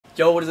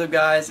Yo, what is up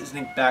guys? It's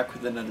Nick back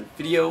with another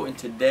video, and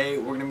today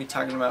we're going to be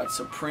talking about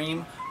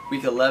Supreme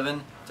Week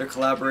 11. They're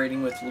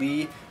collaborating with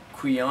Lee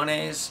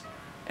Quiñones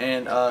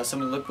and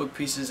some of the lookbook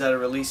pieces that are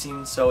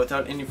releasing. So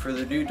without any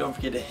further ado, don't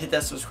forget to hit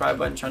that subscribe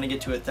button, trying to get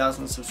to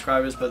 1,000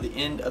 subscribers by the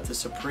end of the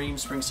Supreme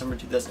Spring Summer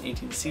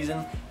 2018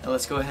 season. And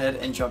let's go ahead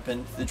and jump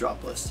into the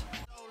drop list.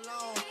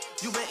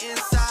 You been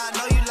inside,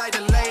 know you like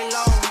to lay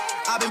low.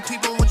 I've been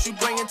peeping what you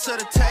bringing to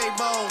the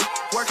table.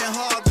 Working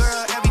hard,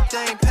 girl,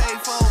 everything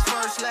paid for.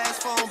 First,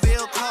 last phone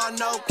bill, car,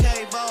 no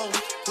cable.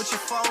 With your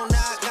phone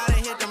out, gotta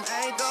hit them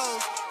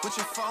angles. With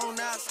your phone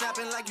out,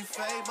 snapping like you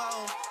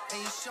Fable.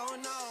 And you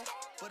showing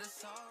off, but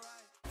it's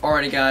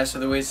alright. Alrighty guys, so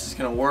the way this is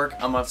going to work,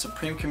 I'm on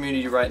Supreme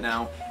Community right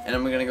now, and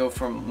I'm going to go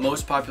from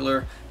most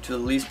popular to the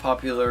least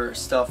popular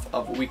stuff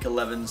of Week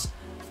 11's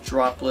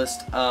drop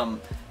list.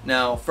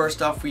 Now,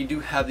 first off, we do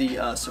have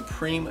the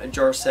Supreme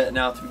jar set.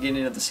 Now, at the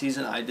beginning of the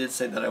season, I did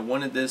say that I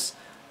wanted this,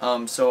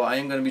 so I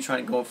am going to be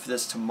trying to go for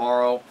this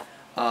tomorrow.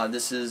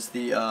 This is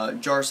the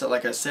jar set.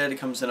 Like I said, it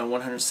comes in a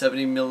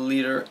 170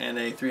 milliliter and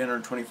a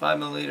 325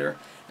 milliliter,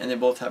 and they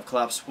both have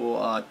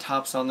collapsible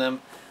tops on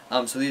them.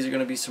 So these are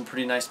going to be some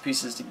pretty nice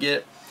pieces to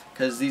get,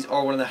 because these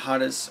are one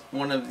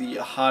of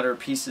the hotter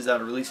pieces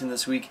that are releasing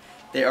this week.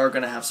 They are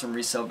going to have some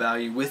resale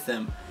value with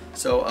them.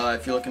 So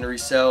if you're looking to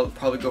resell,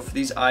 probably go for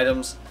these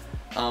items.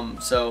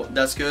 So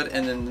that's good.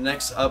 And then the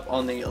next up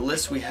on the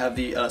list, we have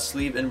the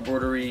sleeve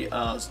embroidery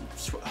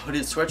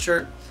hooded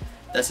sweatshirt.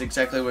 That's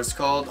exactly what it's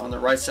called. On the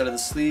right side of the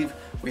sleeve,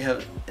 we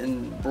have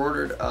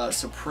embroidered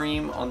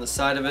Supreme on the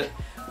side of it.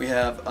 We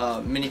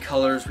have many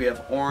colors. We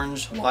have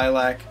orange,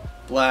 lilac,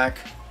 black,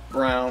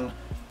 brown,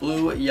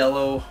 blue,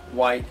 yellow,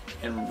 white,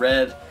 and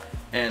red.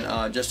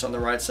 And just on the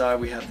right side,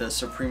 we have the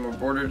Supreme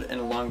embroidered.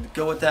 And along to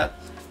go with that,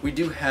 we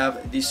do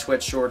have these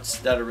sweat shorts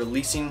that are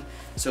releasing.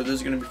 So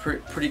those are going to be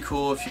pretty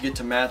cool if you get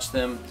to match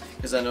them,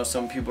 because I know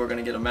some people are going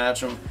to get to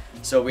match them.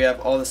 So we have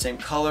all the same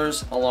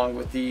colors along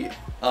with the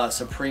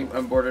Supreme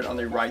embroidered on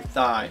the right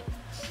thigh.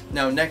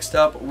 Now next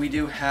up, we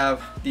do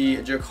have the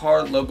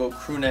Jacquard logo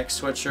crew neck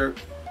sweatshirt.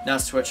 Not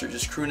sweatshirt,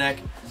 just crew neck.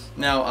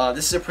 Now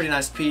this is a pretty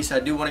nice piece.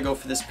 I do want to go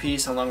for this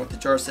piece along with the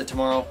jar set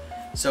tomorrow.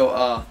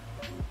 So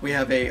we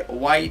have a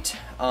white,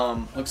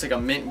 looks like a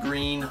mint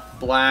green,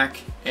 black,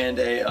 and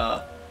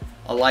a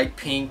light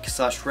pink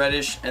 /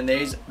 reddish, and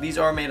these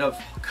are made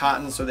of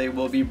cotton, so they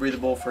will be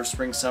breathable for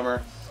spring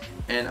summer.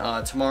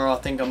 And tomorrow I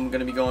think I'm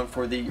going to be going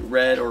for the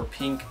red or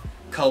pink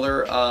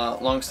color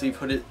long sleeve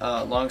hooded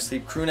long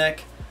sleeve crew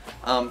neck,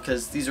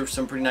 because these are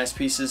some pretty nice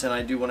pieces, and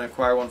I do want to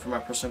acquire one for my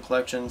personal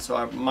collection, so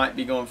I might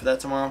be going for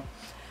that tomorrow.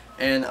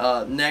 And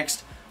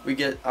next we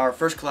get our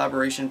first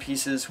collaboration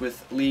pieces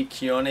with Lee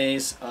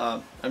Quiñones.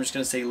 I'm just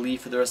going to say Lee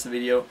for the rest of the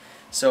video.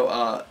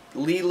 So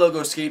Lee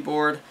logo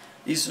skateboard.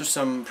 These are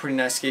some pretty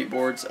nice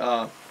skateboards,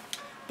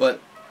 but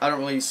I don't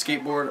really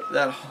skateboard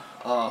that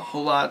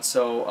whole lot,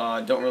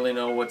 so don't really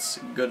know what's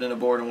good in a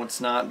board and what's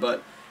not.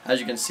 But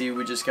as you can see,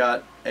 we just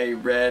got a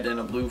red and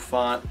a blue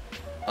font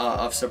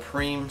of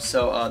Supreme,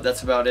 so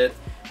that's about it.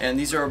 And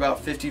these are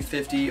about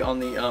 50-50 on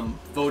the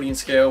voting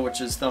scale, which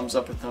is thumbs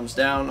up or thumbs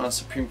down on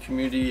Supreme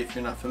Community if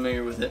you're not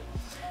familiar with it.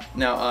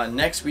 Now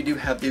next we do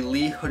have the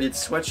Lee hooded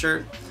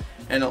sweatshirt,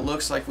 and it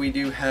looks like we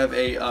do have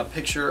a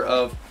picture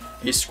of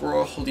a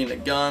squirrel holding a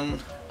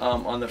gun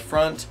on the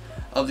front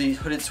of the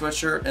hooded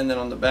sweatshirt, and then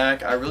on the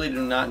back, I really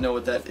do not know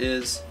what that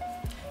is.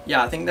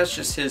 Yeah, I think that's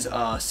just his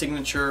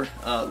signature,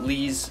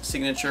 Lee's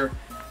signature.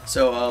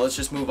 So let's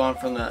just move on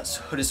from that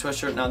hooded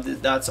sweatshirt. Now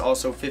that's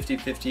also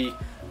 50-50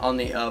 on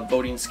the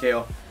voting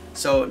scale.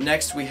 So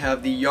next we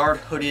have the Yard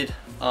hooded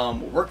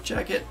work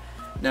jacket.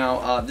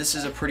 Now this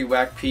is a pretty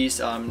whack piece.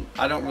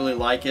 I don't really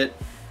like it,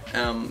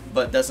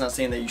 but that's not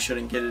saying that you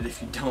shouldn't get it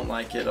if you don't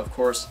like it, of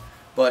course.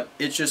 But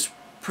it's just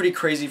pretty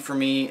crazy for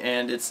me,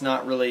 and it's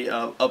not really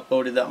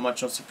upvoted that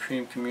much on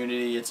Supreme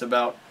Community. It's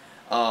about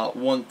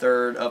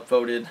 1/3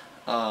 upvoted,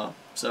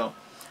 so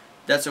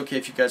that's okay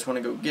if you guys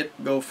want to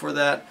go for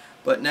that.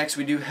 But next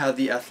we do have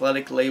the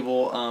Athletic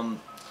Label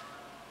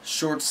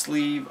short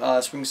sleeve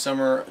spring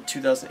summer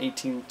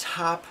 2018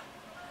 top,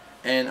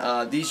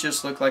 and these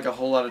just look like a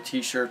whole lot of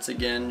t-shirts,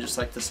 again just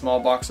like the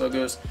small box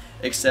logos,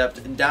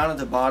 except down at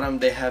the bottom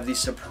they have the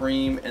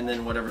Supreme and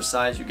then whatever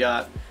size you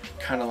got,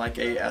 kind of like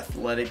a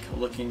athletic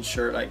looking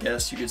shirt, I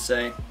guess you could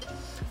say.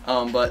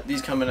 But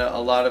these come in a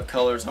lot of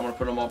colors. I'm going to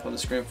put them up on the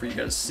screen for you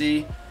guys to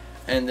see.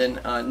 And then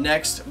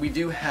next we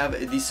do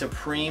have the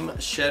Supreme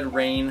Shed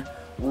Rain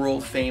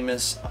world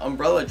famous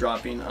umbrella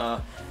dropping.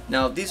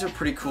 Now these are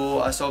pretty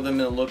cool. I saw them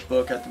in the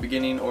lookbook at the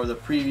beginning, or the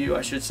preview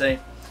I should say.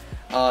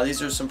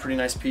 These are some pretty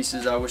nice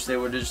pieces. I wish they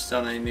would have just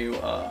done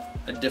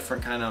a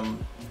different kind of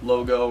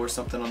logo or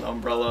something on the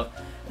umbrella,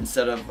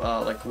 instead of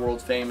like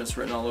world famous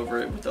written all over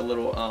it with a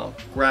little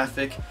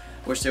graphic.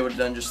 Wish they would have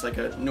done just like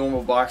a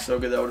normal box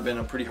logo. That would have been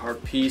a pretty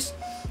hard piece,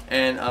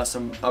 and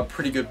a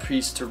pretty good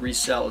piece to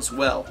resell as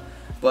well.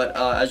 But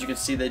as you can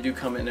see, they do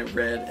come in a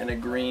red and a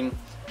green.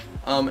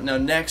 Now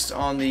next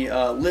on the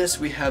list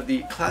we have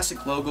the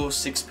classic logo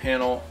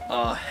 6-panel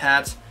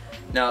hat.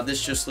 Now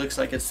this just looks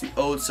like it's the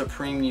Old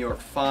Supreme New York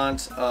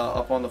font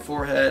up on the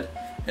forehead,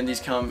 and these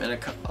come in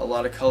a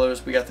lot of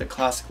colors. We got the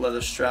classic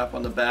leather strap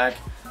on the back,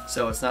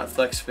 so it's not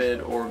flex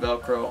fit or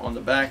Velcro on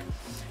the back.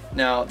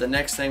 Now the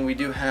next thing we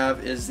do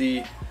have is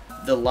the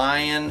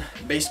Lion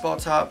baseball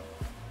top.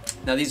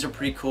 Now these are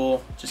pretty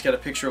cool. Just got a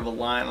picture of a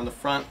lion on the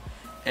front,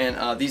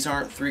 and these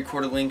aren't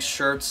 3/4 length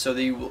shirts, so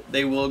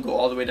they will go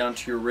all the way down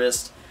to your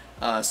wrist.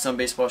 Some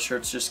baseball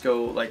shirts just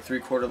go like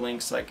 3/4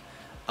 lengths, like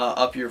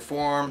up your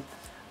forearm,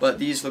 but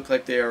these look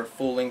like they are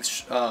full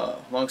length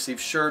long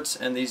sleeve shirts,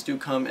 and these do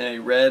come in a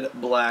red,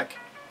 black,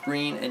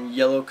 green, and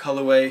yellow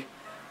colorway.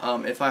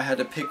 If I had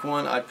to pick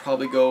one, I'd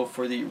probably go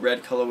for the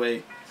red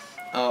colorway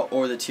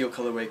or the teal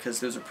colorway,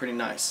 because those are pretty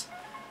nice.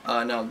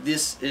 Now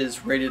this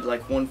is rated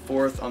like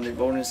 1/4 on the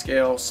voting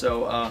scale,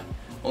 so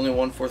only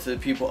 1/4 of the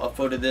people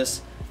upvoted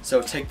this,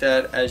 so take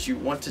that as you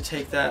want to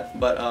take that,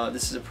 but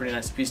this is a pretty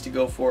nice piece to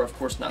go for, of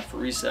course not for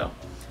resale.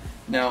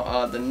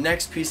 Now the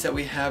next piece that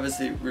we have is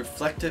the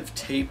reflective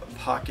tape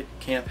pocket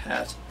camp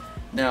hat.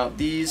 Now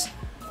these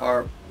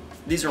are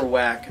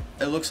whack.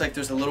 It looks like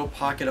there's a little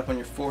pocket up on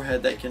your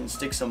forehead that can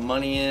stick some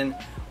money in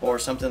or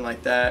something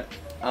like that.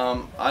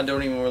 I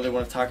don't even really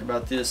want to talk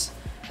about this,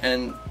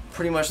 and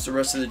pretty much the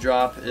rest of the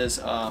drop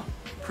is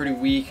pretty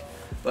weak,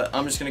 but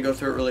I'm just going to go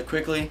through it really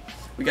quickly.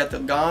 We got the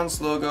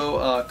Gonz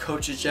logo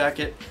coach's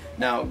jacket.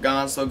 Now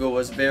Gonz logo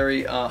was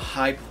very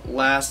hype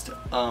last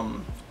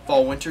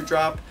fall winter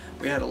drop.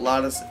 We had a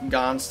lot of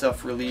Gonz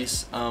stuff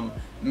release,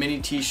 mini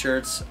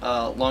t-shirts,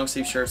 long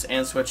sleeve shirts,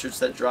 and sweatshirts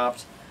that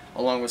dropped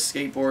along with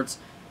skateboards.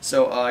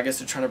 So I guess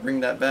they're trying to bring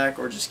that back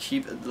or just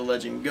keep the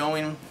legend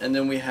going. And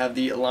then we have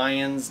the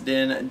Lions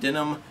Den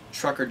denim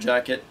trucker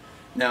jacket.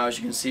 Now as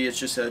you can see, it's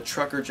just a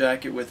trucker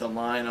jacket with a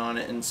line on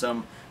it and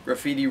some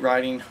graffiti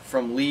writing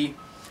from Lee.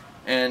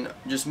 And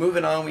just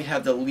moving on, we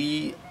have the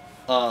Lee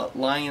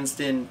Lions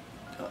Den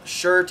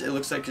shirt. It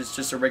looks like it's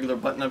just a regular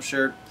button-up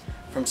shirt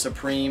from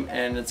Supreme,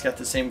 and it's got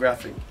the same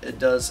graphic it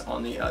does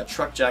on the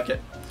truck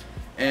jacket.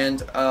 And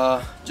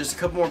just a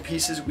couple more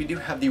pieces. We do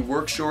have the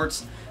work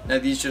shorts. Now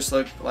these just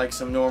look like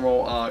some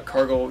normal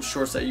cargo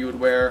shorts that you would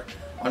wear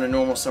on a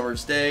normal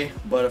summer's day,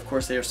 but of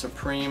course they are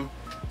Supreme.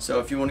 So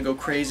if you want to go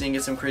crazy and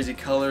get some crazy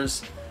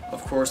colors,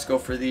 of course go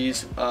for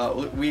these.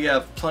 We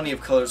have plenty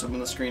of colors up on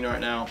the screen right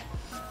now.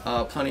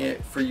 Plenty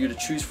for you to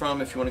choose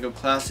from. If you want to go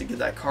classic, get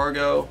that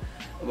cargo,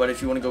 but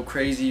if you want to go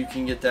crazy, you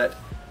can get that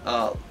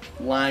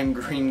lime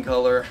green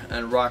color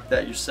and rock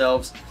that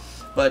yourselves.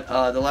 But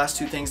the last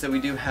two things that we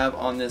do have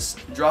on this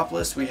drop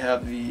list, we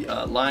have the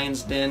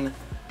Lions Den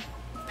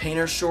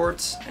painter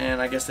shorts,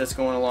 and I guess that's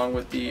going along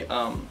with the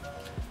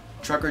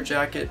trucker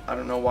jacket. I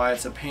don't know why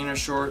it's a painter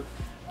short.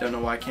 Don't know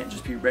why it can't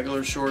just be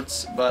regular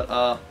shorts,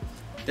 but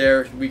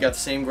there we got the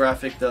same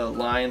graphic, the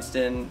Lions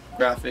Den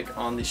graphic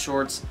on the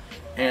shorts.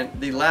 And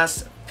the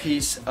last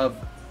piece of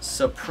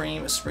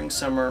Supreme Spring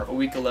Summer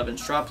Week 11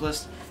 drop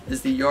list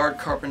is the Yard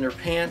Carpenter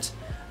pant.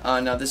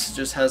 Now this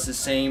just has the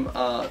same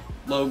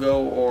logo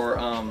or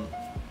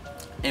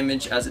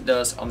image as it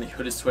does on the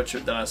hooded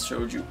sweatshirt that I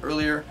showed you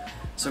earlier.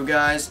 So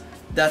guys,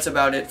 that's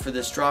about it for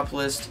this drop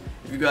list.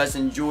 If you guys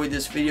enjoyed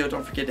this video,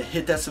 don't forget to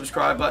hit that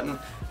subscribe button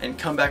and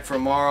come back for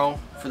tomorrow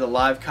for the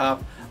live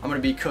cop. I'm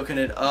going to be cooking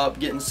it up,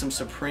 getting some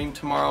Supreme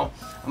tomorrow.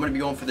 I'm going to be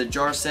going for the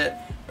jar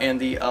set and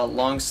the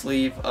long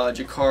sleeve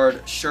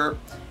jacquard shirt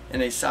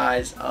in a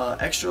size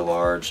extra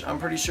large, I'm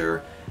pretty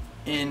sure,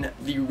 in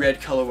the red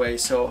colorway.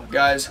 So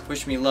guys,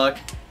 wish me luck.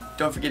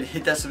 Don't forget to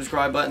hit that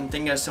subscribe button.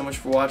 Thank you guys so much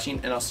for watching,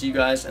 and I'll see you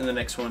guys in the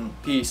next one.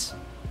 Peace.